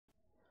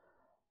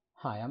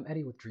Hi, I'm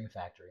Eddie with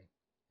DreamFactory,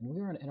 and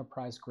we are an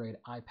enterprise-grade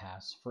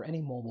iPaaS for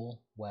any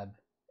mobile, web,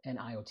 and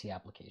IoT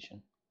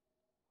application.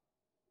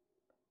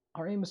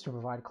 Our aim is to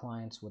provide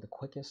clients with the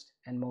quickest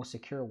and most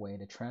secure way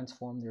to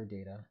transform their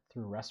data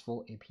through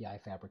RESTful API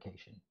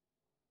fabrication.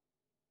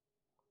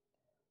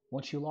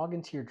 Once you log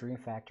into your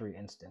DreamFactory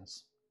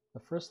instance,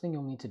 the first thing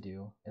you'll need to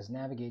do is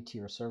navigate to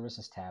your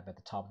Services tab at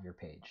the top of your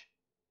page.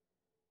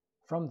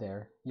 From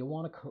there, you'll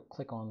want to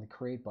click on the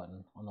Create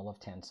button on the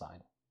left-hand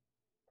side.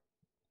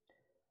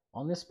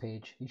 On this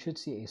page, you should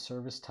see a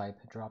service type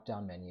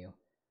drop-down menu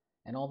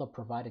and all the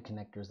provided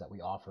connectors that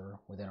we offer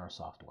within our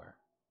software.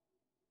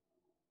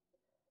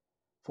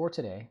 For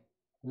today,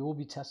 we will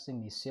be testing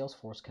the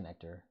Salesforce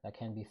Connector that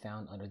can be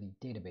found under the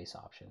Database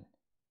option.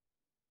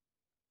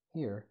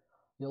 Here,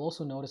 you'll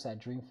also notice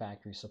that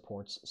DreamFactory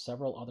supports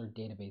several other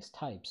database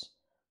types,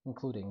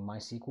 including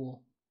MySQL,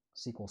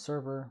 SQL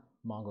Server,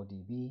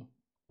 MongoDB,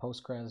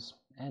 Postgres,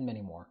 and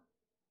many more.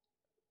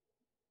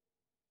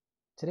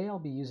 Today I'll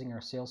be using our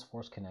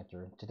Salesforce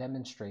Connector to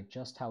demonstrate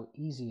just how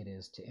easy it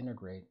is to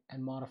integrate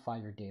and modify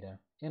your data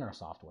in our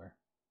software.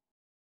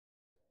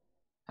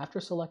 After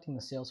selecting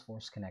the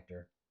Salesforce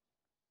Connector,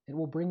 it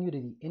will bring you to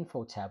the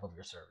Info tab of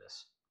your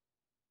service.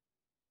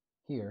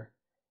 Here,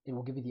 it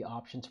will give you the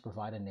option to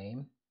provide a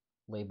name,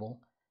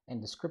 label,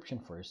 and description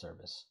for your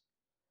service.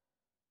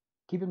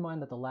 Keep in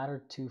mind that the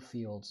latter two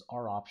fields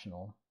are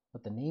optional,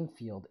 but the name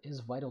field is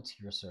vital to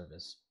your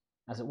service,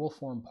 as it will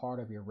form part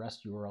of your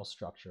REST URL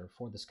structure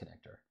for this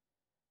connector.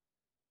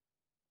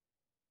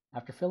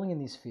 After filling in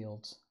these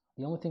fields,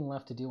 the only thing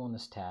left to do on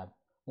this tab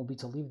will be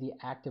to leave the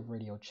active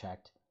radio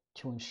checked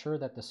to ensure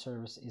that the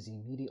service is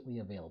immediately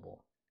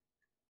available.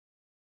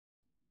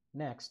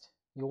 Next,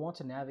 you'll want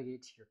to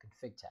navigate to your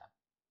Config tab.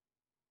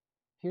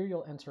 Here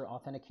you'll enter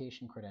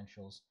authentication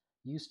credentials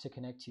used to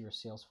connect to your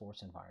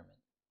Salesforce environment.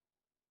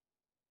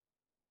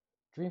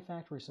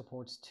 DreamFactory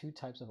supports two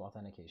types of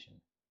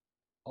authentication,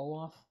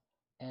 OAuth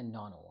and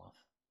non-OAuth.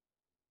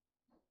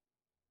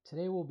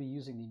 Today we'll be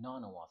using the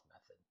non-OAuth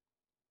method.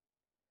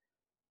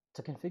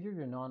 To configure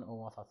your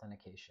non-OAuth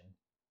authentication,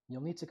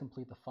 you'll need to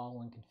complete the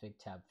following Config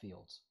tab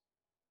fields: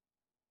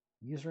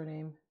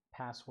 username,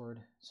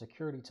 password,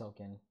 security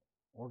token,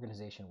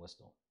 organization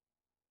whistle.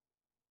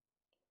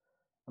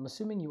 I'm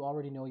assuming you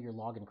already know your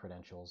login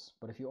credentials,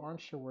 but if you aren't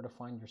sure where to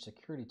find your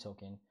security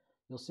token,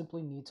 you'll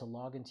simply need to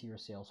log into your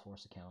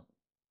Salesforce account.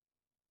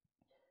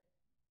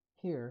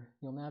 Here,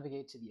 you'll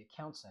navigate to the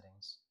account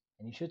settings,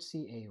 and you should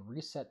see a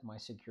Reset My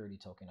Security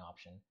Token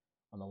option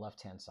on the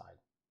left-hand side.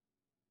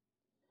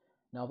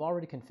 Now, I've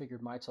already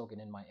configured my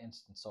token in my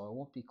instance, so I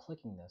won't be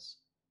clicking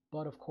this,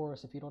 but of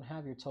course, if you don't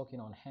have your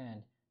token on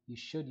hand, you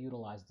should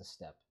utilize this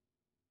step.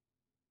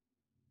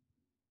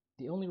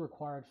 The only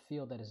required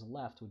field that is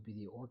left would be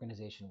the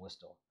organization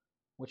whistle,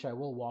 which I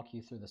will walk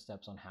you through the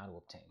steps on how to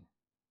obtain.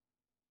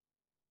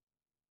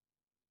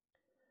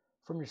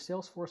 From your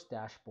Salesforce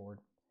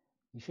dashboard,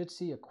 you should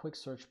see a quick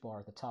search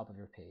bar at the top of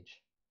your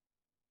page.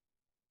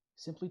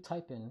 Simply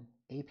type in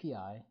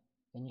API,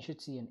 and you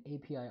should see an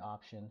API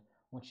option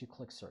once you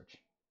click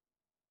search.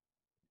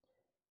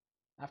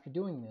 After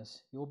doing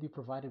this, you will be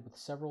provided with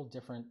several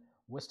different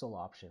whistle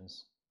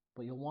options,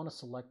 but you'll want to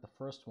select the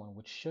first one,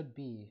 which should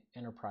be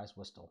Enterprise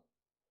Whistle.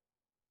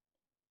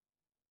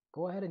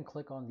 Go ahead and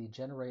click on the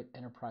Generate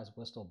Enterprise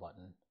Whistle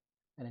button,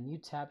 and a new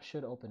tab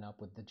should open up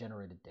with the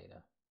generated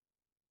data.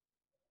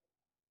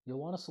 You'll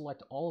want to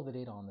select all of the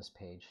data on this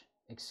page,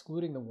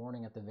 excluding the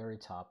warning at the very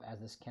top, as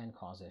this can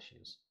cause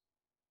issues.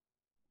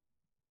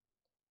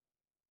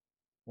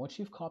 Once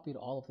you've copied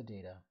all of the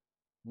data,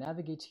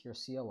 navigate to your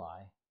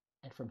CLI,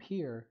 and from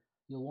here,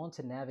 you'll want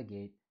to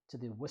navigate to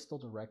the whistle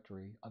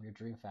directory of your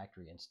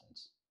DreamFactory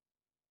instance.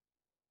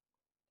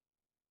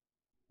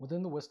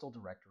 Within the whistle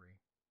directory,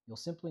 you'll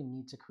simply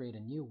need to create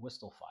a new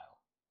whistle file.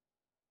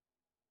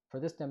 For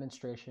this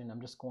demonstration,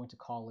 I'm just going to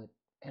call it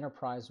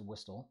Enterprise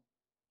Whistle,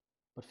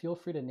 but feel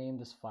free to name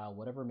this file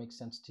whatever makes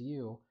sense to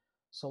you,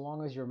 so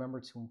long as you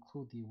remember to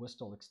include the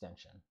whistle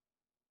extension.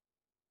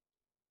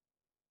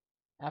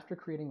 After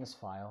creating this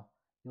file,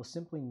 you'll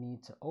simply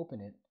need to open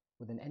it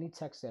within any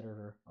text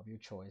editor of your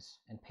choice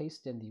and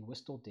paste in the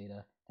whistle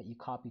data that you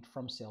copied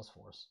from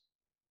Salesforce.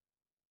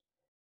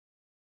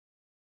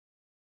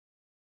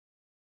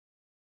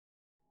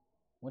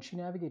 Once you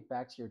navigate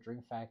back to your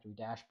DreamFactory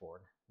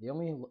dashboard, the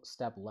only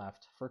step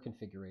left for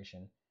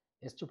configuration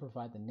is to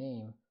provide the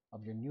name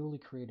of your newly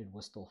created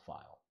whistle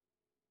file.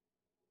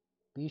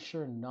 Be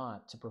sure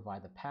not to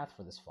provide the path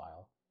for this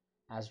file,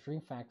 as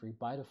DreamFactory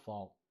by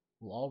default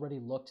will already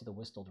look to the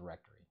whistle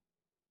directory.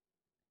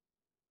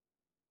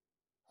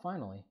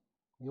 Finally,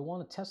 you'll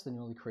want to test the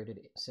newly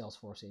created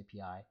Salesforce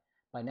API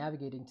by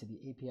navigating to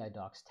the API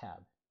Docs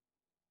tab.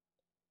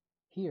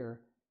 Here,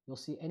 you'll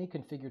see any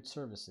configured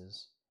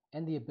services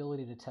and the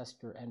ability to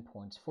test your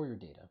endpoints for your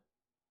data.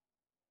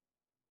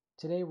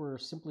 Today, we're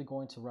simply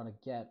going to run a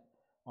GET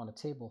on a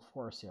table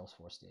for our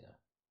Salesforce data.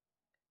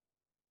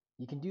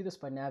 You can do this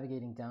by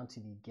navigating down to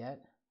the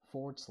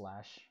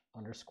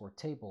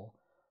get/_table/table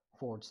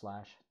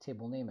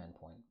name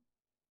endpoint.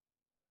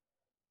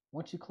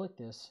 Once you click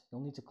this,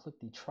 you'll need to click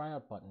the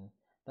Tryout button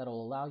that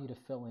will allow you to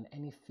fill in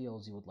any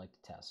fields you would like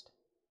to test.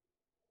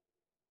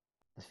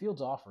 The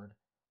fields offered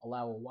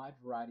allow a wide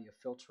variety of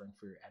filtering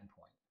for your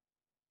endpoint.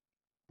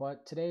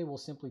 But today we'll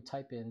simply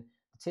type in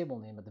the table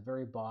name at the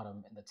very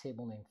bottom in the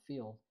table name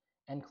field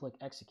and click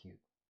Execute.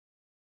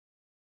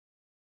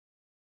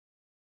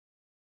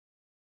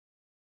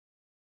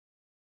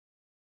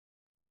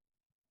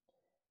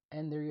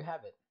 And there you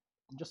have it.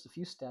 In just a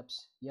few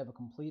steps, you have a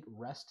complete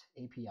REST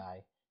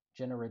API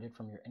generated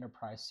from your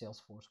enterprise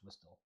Salesforce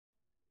whistle.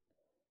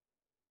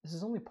 This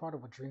is only part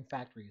of what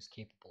DreamFactory is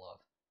capable of.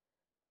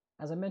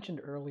 As I mentioned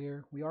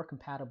earlier, we are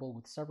compatible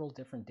with several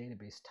different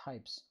database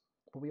types,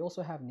 but we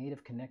also have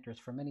native connectors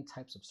for many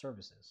types of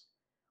services.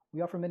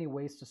 We offer many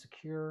ways to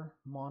secure,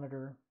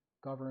 monitor,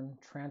 govern,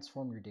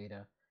 transform your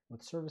data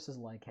with services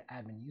like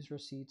admin user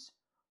seats,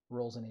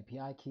 roles and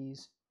API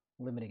keys,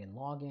 limiting and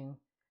logging,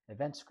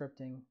 event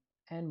scripting,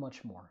 and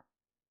much more.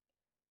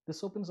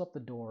 This opens up the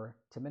door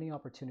to many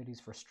opportunities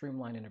for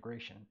streamlined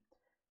integration.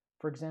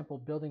 For example,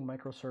 building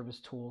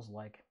microservice tools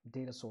like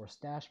data source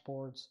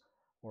dashboards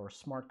or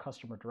smart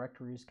customer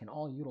directories can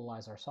all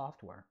utilize our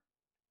software.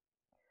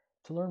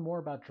 To learn more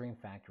about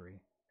DreamFactory,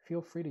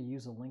 feel free to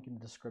use the link in the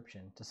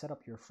description to set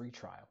up your free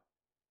trial.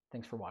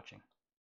 Thanks for watching.